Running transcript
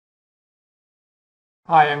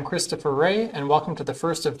Hi, I'm Christopher Ray, and welcome to the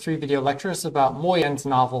first of 3 video lectures about Mo Yan's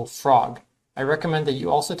novel Frog. I recommend that you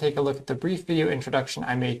also take a look at the brief video introduction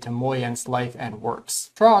I made to Mo Yan's life and works.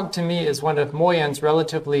 Frog, to me, is one of Mo Yan's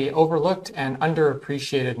relatively overlooked and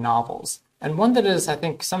underappreciated novels, and one that is, I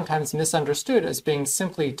think, sometimes misunderstood as being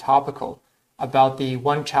simply topical about the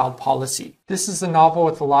one-child policy. This is a novel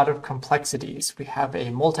with a lot of complexities. We have a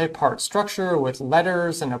multi-part structure with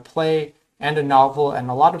letters and a play, and a novel, and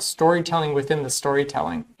a lot of storytelling within the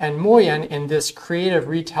storytelling. And Mo Yan, in this creative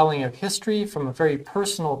retelling of history from a very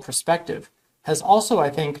personal perspective, has also, I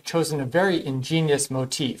think, chosen a very ingenious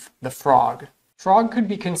motif, the frog. Frog could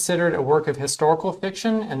be considered a work of historical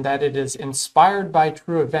fiction in that it is inspired by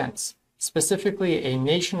true events, specifically a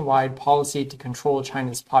nationwide policy to control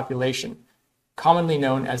China's population, commonly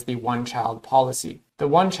known as the one-child policy. The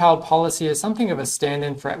one-child policy is something of a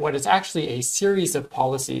stand-in for what is actually a series of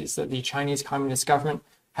policies that the Chinese Communist government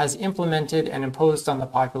has implemented and imposed on the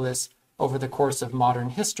populace over the course of modern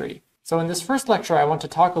history. So in this first lecture, I want to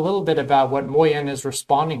talk a little bit about what Mo Yan is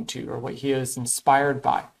responding to, or what he is inspired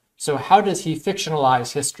by. So how does he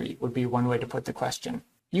fictionalize history, would be one way to put the question.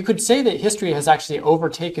 You could say that history has actually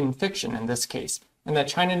overtaken fiction in this case, and that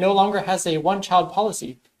China no longer has a one-child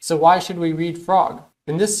policy, so why should we read Frog?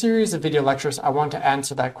 In this series of video lectures, I want to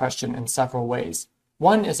answer that question in several ways.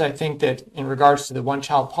 One is I think that in regards to the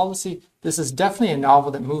one-child policy, this is definitely a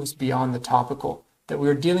novel that moves beyond the topical, that we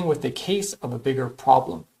are dealing with the case of a bigger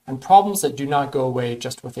problem, and problems that do not go away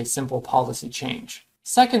just with a simple policy change.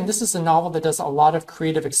 Second, this is a novel that does a lot of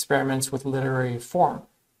creative experiments with literary form.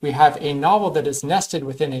 We have a novel that is nested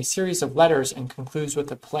within a series of letters and concludes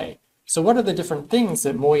with a play. So what are the different things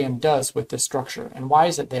that Mo Yan does with this structure, and why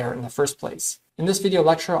is it there in the first place? In this video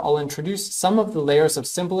lecture, I'll introduce some of the layers of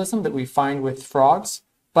symbolism that we find with frogs,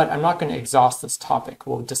 but I'm not going to exhaust this topic.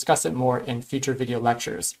 We'll discuss it more in future video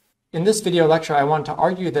lectures. In this video lecture, I want to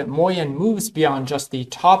argue that Mo Yan moves beyond just the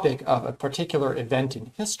topic of a particular event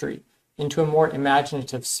in history into a more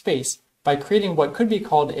imaginative space by creating what could be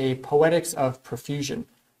called a poetics of profusion,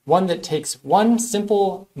 one that takes one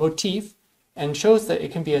simple motif and shows that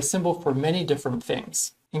it can be a symbol for many different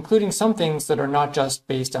things, including some things that are not just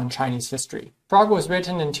based on Chinese history. Frog was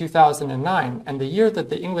written in 2009, and the year that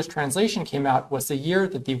the English translation came out was the year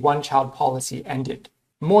that the one-child policy ended.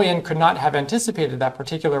 Mo Yan could not have anticipated that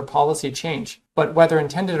particular policy change, but whether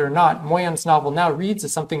intended or not, Mo Yan's novel now reads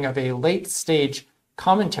as something of a late-stage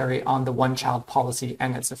commentary on the one-child policy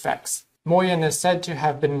and its effects. Mo Yan is said to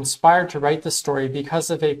have been inspired to write this story because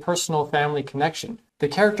of a personal family connection. The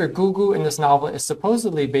character Gugu in this novel is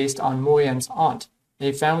supposedly based on Mo Yan's aunt,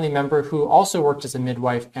 a family member who also worked as a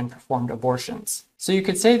midwife and performed abortions. So you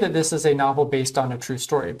could say that this is a novel based on a true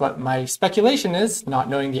story, but my speculation is, not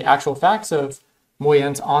knowing the actual facts of Mo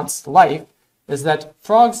Yan's aunt's life, is that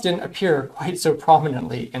frogs didn't appear quite so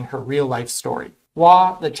prominently in her real-life story.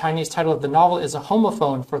 Hua, the Chinese title of the novel, is a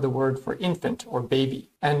homophone for the word for infant or baby,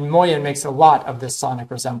 and Mo Yan makes a lot of this sonic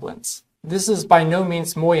resemblance. This is by no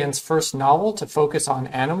means Mo Yan's first novel to focus on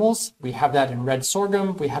animals. We have that in Red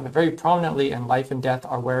Sorghum. We have it very prominently in Life and Death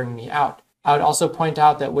Are Wearing Me Out. I would also point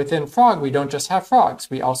out that within Frog, we don't just have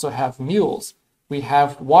frogs. We also have mules. We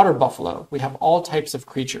have water buffalo. We have all types of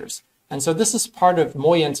creatures. And so this is part of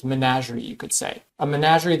Mo Yan's menagerie, you could say, a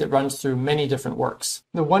menagerie that runs through many different works.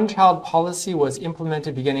 The one-child policy was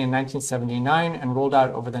implemented beginning in 1979 and rolled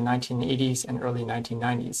out over the 1980s and early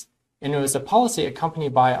 1990s. And it was a policy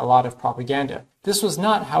accompanied by a lot of propaganda. This was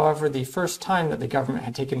not, however, the first time that the government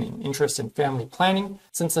had taken an interest in family planning.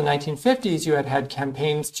 Since the 1950s, you had had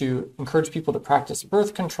campaigns to encourage people to practice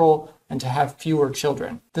birth control and to have fewer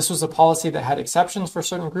children. This was a policy that had exceptions for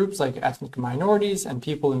certain groups like ethnic minorities and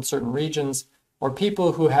people in certain regions, or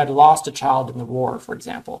people who had lost a child in the war, for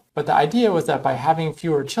example. But the idea was that by having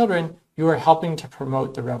fewer children, you were helping to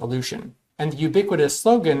promote the revolution. And the ubiquitous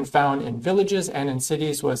slogan found in villages and in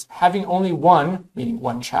cities was having only one, meaning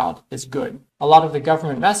one child, is good. A lot of the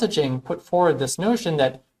government messaging put forward this notion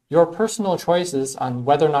that your personal choices on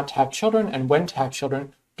whether or not to have children and when to have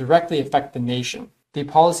children directly affect the nation. The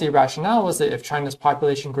policy rationale was that if China's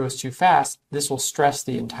population grows too fast, this will stress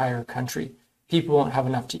the entire country. People won't have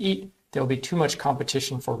enough to eat. There will be too much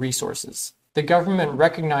competition for resources. The government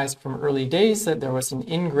recognized from early days that there was an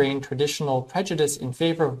ingrained traditional prejudice in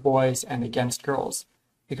favor of boys and against girls,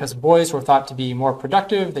 because boys were thought to be more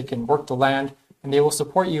productive, they can work the land, and they will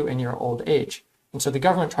support you in your old age. And so the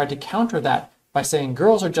government tried to counter that by saying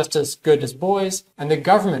girls are just as good as boys, and the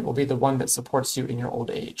government will be the one that supports you in your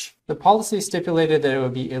old age. The policy stipulated that it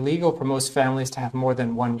would be illegal for most families to have more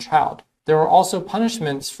than one child. There were also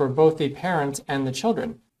punishments for both the parents and the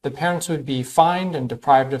children. The parents would be fined and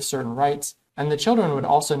deprived of certain rights, and the children would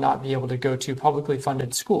also not be able to go to publicly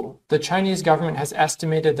funded school. The Chinese government has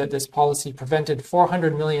estimated that this policy prevented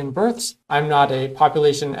 400 million births. I'm not a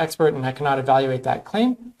population expert and I cannot evaluate that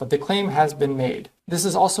claim, but the claim has been made. This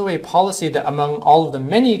is also a policy that among all of the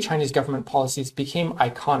many Chinese government policies became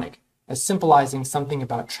iconic as symbolizing something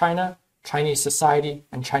about China, Chinese society,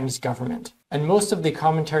 and Chinese government. And most of the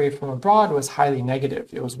commentary from abroad was highly negative.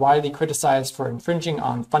 It was widely criticized for infringing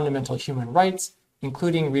on fundamental human rights,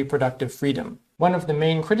 including reproductive freedom. One of the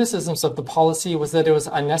main criticisms of the policy was that it was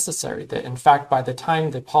unnecessary, that in fact by the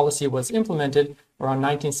time the policy was implemented, around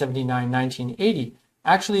 1979-1980,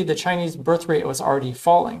 actually the Chinese birth rate was already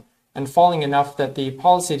falling, and falling enough that the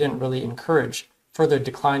policy didn't really encourage further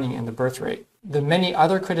declining in the birth rate. The many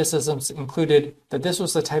other criticisms included that this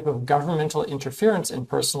was the type of governmental interference in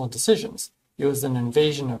personal decisions. It was an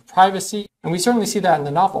invasion of privacy, and we certainly see that in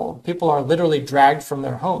the novel. People are literally dragged from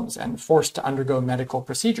their homes and forced to undergo medical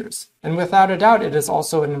procedures. And without a doubt, it is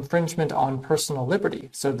also an infringement on personal liberty.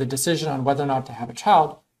 So the decision on whether or not to have a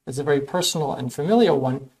child is a very personal and familial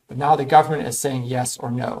one, but now the government is saying yes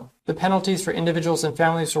or no. The penalties for individuals and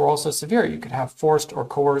families were also severe. You could have forced or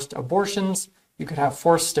coerced abortions, you could have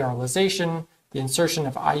forced sterilization, the insertion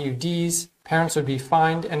of IUDs, parents would be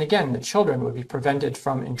fined, and again, the children would be prevented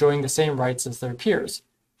from enjoying the same rights as their peers,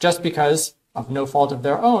 just because, of no fault of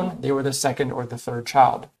their own, they were the second or the third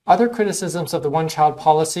child. Other criticisms of the one-child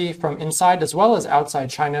policy from inside as well as outside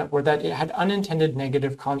China were that it had unintended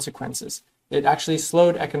negative consequences. It actually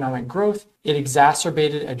slowed economic growth, it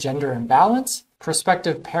exacerbated a gender imbalance.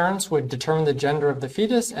 Prospective parents would determine the gender of the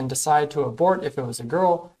fetus and decide to abort if it was a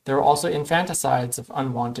girl. There were also infanticides of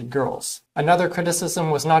unwanted girls. Another criticism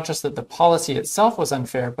was not just that the policy itself was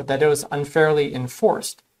unfair, but that it was unfairly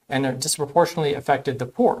enforced, and it disproportionately affected the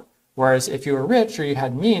poor. Whereas if you were rich or you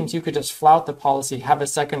had means, you could just flout the policy, have a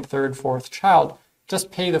second, third, fourth child,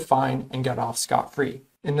 just pay the fine and get off scot-free.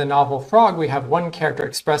 In the novel Frog, we have one character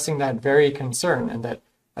expressing that very concern, and that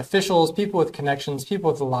officials, people with connections,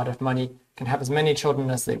 people with a lot of money can have as many children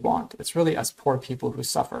as they want. It's really us poor people who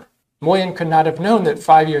suffer. Moyen could not have known that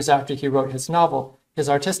 5 years after he wrote his novel, his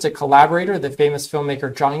artistic collaborator, the famous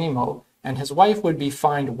filmmaker Zhang Yimou, and his wife would be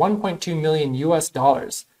fined 1.2 million US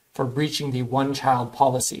dollars for breaching the one-child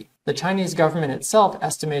policy. The Chinese government itself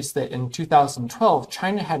estimates that in 2012,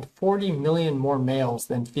 China had 40 million more males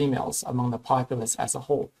than females among the populace as a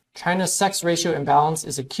whole. China's sex ratio imbalance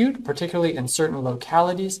is acute, particularly in certain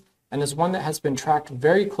localities, and is one that has been tracked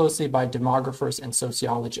very closely by demographers and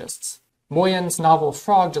sociologists. Moyen's novel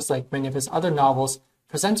Frog, just like many of his other novels,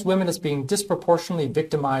 presents women as being disproportionately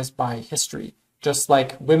victimized by history, just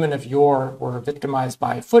like women of yore were victimized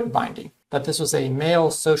by foot binding, that this was a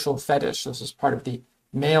male social fetish. This was part of the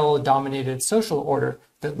male-dominated social order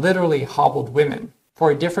that literally hobbled women.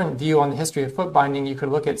 For a different view on the history of foot binding, you could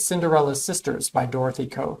look at Cinderella's Sisters by Dorothy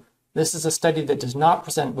Coe. This is a study that does not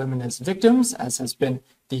present women as victims, as has been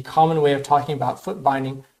the common way of talking about foot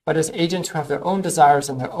binding, but as agents who have their own desires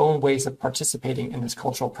and their own ways of participating in this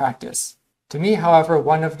cultural practice. To me, however,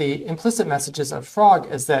 one of the implicit messages of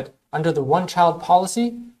Frog is that under the one-child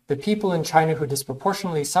policy, the people in China who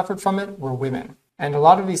disproportionately suffered from it were women. And a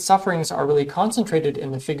lot of these sufferings are really concentrated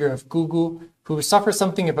in the figure of Gugu, who suffers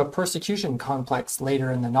something of a persecution complex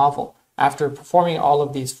later in the novel. After performing all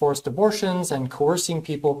of these forced abortions and coercing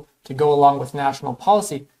people to go along with national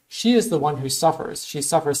policy, she is the one who suffers. She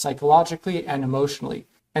suffers psychologically and emotionally.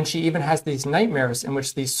 And she even has these nightmares in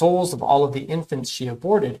which the souls of all of the infants she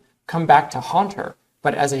aborted come back to haunt her,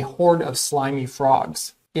 but as a horde of slimy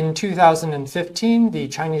frogs. In 2015, the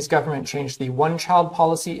Chinese government changed the one-child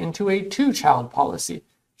policy into a two-child policy.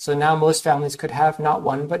 So now most families could have not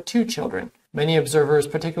one, but two children. Many observers,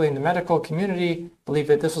 particularly in the medical community, believe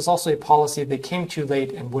that this was also a policy that came too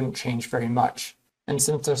late and wouldn't change very much. And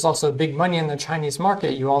since there's also big money in the Chinese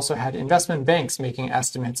market, you also had investment banks making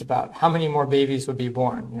estimates about how many more babies would be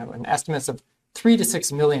born, and estimates of 3 to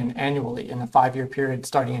 6 million annually in a 5-year period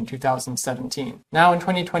starting in 2017. Now in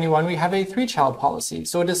 2021, we have a three-child policy.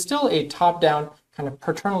 So it is still a top-down kind of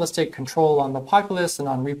paternalistic control on the populace and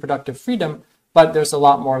on reproductive freedom, but there's a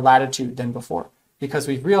lot more latitude than before, because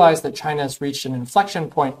we've realized that China has reached an inflection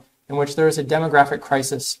point in which there is a demographic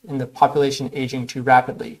crisis in the population aging too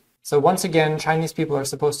rapidly. So once again, Chinese people are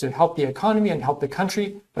supposed to help the economy and help the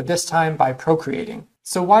country, but this time by procreating.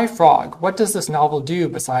 So why Frog? What does this novel do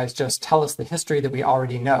besides just tell us the history that we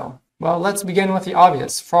already know? Well, let's begin with the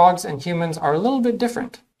obvious. Frogs and humans are a little bit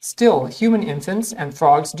different. Still, human infants and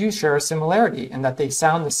frogs do share a similarity in that they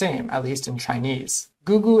sound the same, at least in Chinese.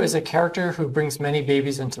 Gugu is a character who brings many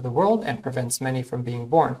babies into the world and prevents many from being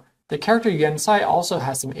born. The character Yuan Sai also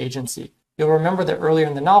has some agency. You'll remember that earlier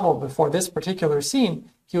in the novel, before this particular scene,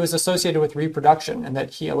 he was associated with reproduction and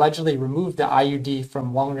that he allegedly removed the IUD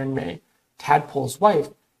from Wang Renmei, Tadpole's wife,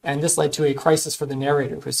 and this led to a crisis for the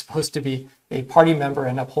narrator, who's supposed to be a party member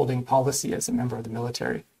and upholding policy as a member of the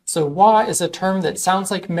military. So Wa is a term that sounds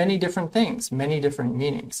like many different things, many different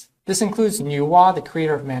meanings. This includes Niu Wa, the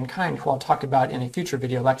creator of mankind, who I'll talk about in a future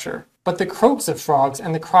video lecture. But the croaks of frogs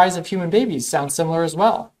and the cries of human babies sound similar as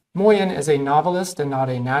well. Mo Yan is a novelist and not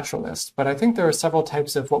a naturalist, but I think there are several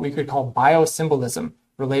types of what we could call biosymbolism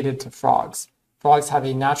related to frogs. Frogs have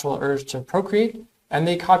a natural urge to procreate, and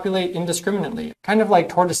they copulate indiscriminately, kind of like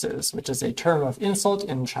tortoises, which is a term of insult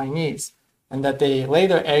in Chinese, and that they lay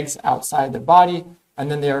their eggs outside their body, and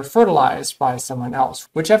then they are fertilized by someone else,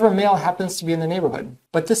 whichever male happens to be in the neighborhood.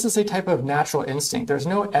 But this is a type of natural instinct. There's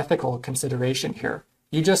no ethical consideration here.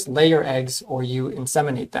 You just lay your eggs or you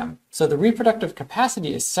inseminate them. So the reproductive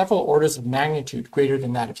capacity is several orders of magnitude greater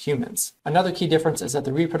than that of humans. Another key difference is that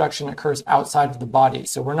the reproduction occurs outside of the body,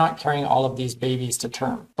 so we're not carrying all of these babies to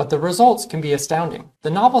term. But the results can be astounding. The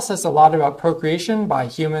novel says a lot about procreation by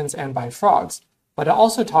humans and by frogs, but it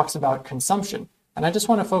also talks about consumption. And I just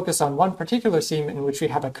want to focus on one particular scene in which we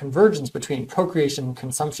have a convergence between procreation and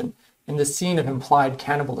consumption in the scene of implied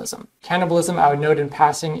cannibalism. Cannibalism, I would note in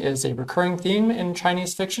passing, is a recurring theme in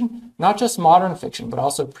Chinese fiction, not just modern fiction, but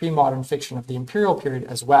also pre-modern fiction of the imperial period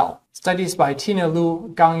as well. Studies by Tina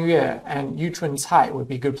Lu, Gang Yue, and Yu Chun Cai would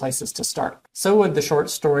be good places to start. So would the short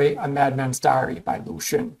story A Madman's Diary by Lu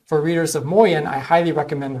Xun. For readers of Mo Yan, I highly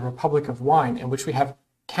recommend The Republic of Wine, in which we have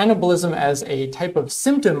cannibalism as a type of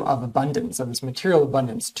symptom of abundance, of this material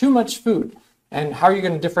abundance, too much food. And how are you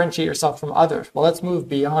going to differentiate yourself from others? Well, let's move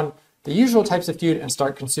beyond the usual types of food and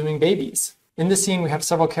start consuming babies. In this scene, we have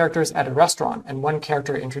several characters at a restaurant, and one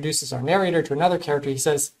character introduces our narrator to another character. He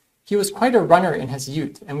says, he was quite a runner in his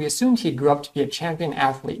youth, and we assumed he grew up to be a champion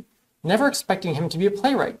athlete, never expecting him to be a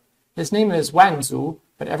playwright. His name is Wan Zu,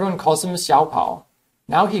 but everyone calls him Xiao Pao.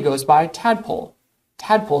 Now he goes by Tadpole.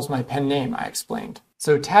 Tadpole's my pen name, I explained.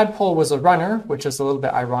 So Tadpole was a runner, which is a little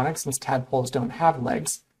bit ironic since tadpoles don't have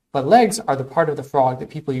legs. But legs are the part of the frog that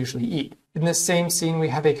people usually eat. In this same scene, we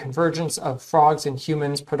have a convergence of frogs and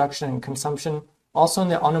humans, production and consumption, also in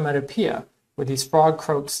the onomatopoeia, where these frog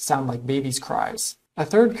croaks sound like babies' cries. A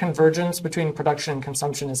third convergence between production and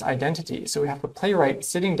consumption is identity. So we have a playwright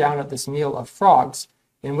sitting down at this meal of frogs,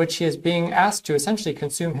 in which he is being asked to essentially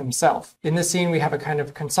consume himself. In this scene, we have a kind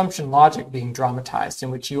of consumption logic being dramatized, in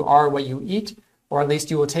which you are what you eat, or at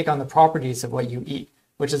least you will take on the properties of what you eat,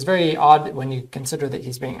 which is very odd when you consider that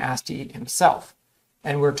he's being asked to eat himself.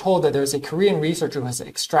 And we're told that there's a Korean researcher who has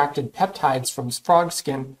extracted peptides from frog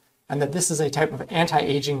skin, and that this is a type of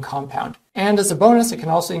anti-aging compound. And as a bonus, it can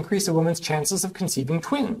also increase a woman's chances of conceiving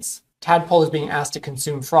twins. Tadpole is being asked to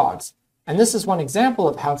consume frogs. And this is one example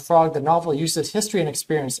of how Frog, the novel, uses history and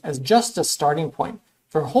experience as just a starting point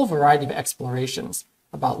for a whole variety of explorations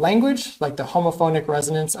about language, like the homophonic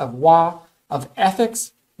resonance of wa, of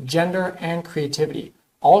ethics, gender, and creativity,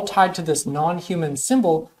 all tied to this non-human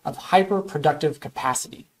symbol of hyper-productive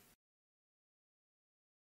capacity.